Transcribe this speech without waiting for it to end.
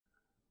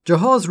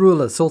Johor's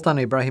ruler Sultan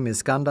Ibrahim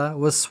Iskandar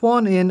was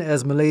sworn in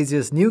as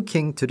Malaysia's new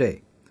king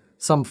today,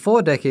 some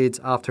 4 decades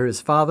after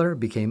his father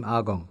became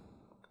Agong.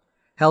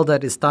 Held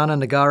at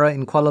Istana Negara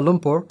in Kuala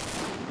Lumpur,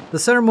 the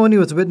ceremony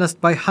was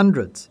witnessed by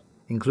hundreds,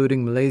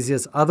 including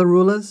Malaysia's other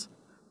rulers,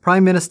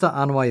 Prime Minister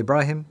Anwar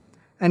Ibrahim,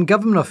 and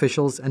government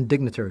officials and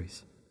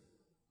dignitaries.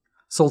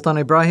 Sultan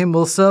Ibrahim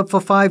will serve for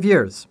 5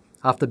 years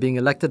after being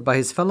elected by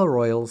his fellow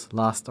royals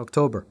last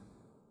October.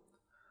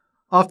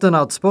 Often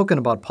outspoken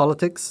about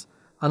politics,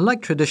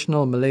 unlike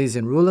traditional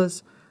Malaysian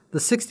rulers, the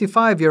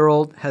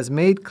 65-year-old has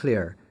made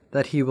clear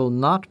that he will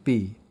not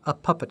be a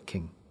puppet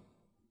king.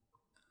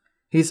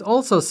 He is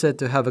also said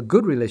to have a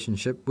good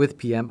relationship with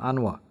PM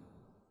Anwar.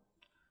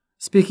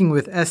 Speaking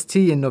with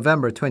ST in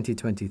November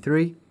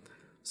 2023,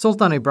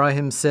 Sultan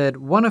Ibrahim said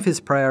one of his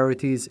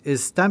priorities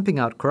is stamping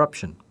out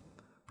corruption,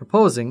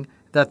 proposing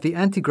that the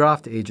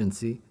anti-graft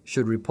agency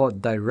should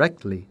report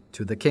directly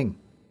to the king.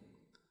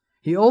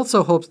 He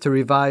also hopes to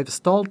revive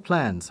stalled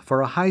plans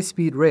for a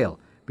high-speed rail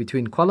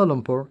between Kuala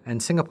Lumpur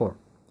and Singapore,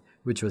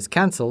 which was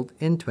cancelled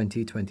in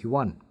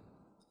 2021.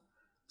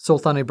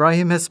 Sultan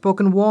Ibrahim has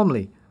spoken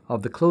warmly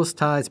of the close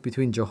ties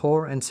between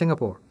Johor and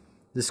Singapore,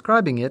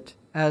 describing it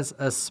as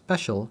a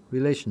special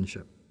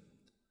relationship.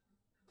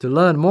 To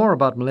learn more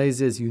about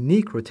Malaysia's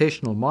unique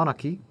rotational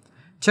monarchy,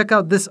 check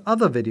out this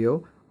other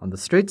video on the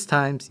Straits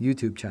Times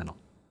YouTube channel.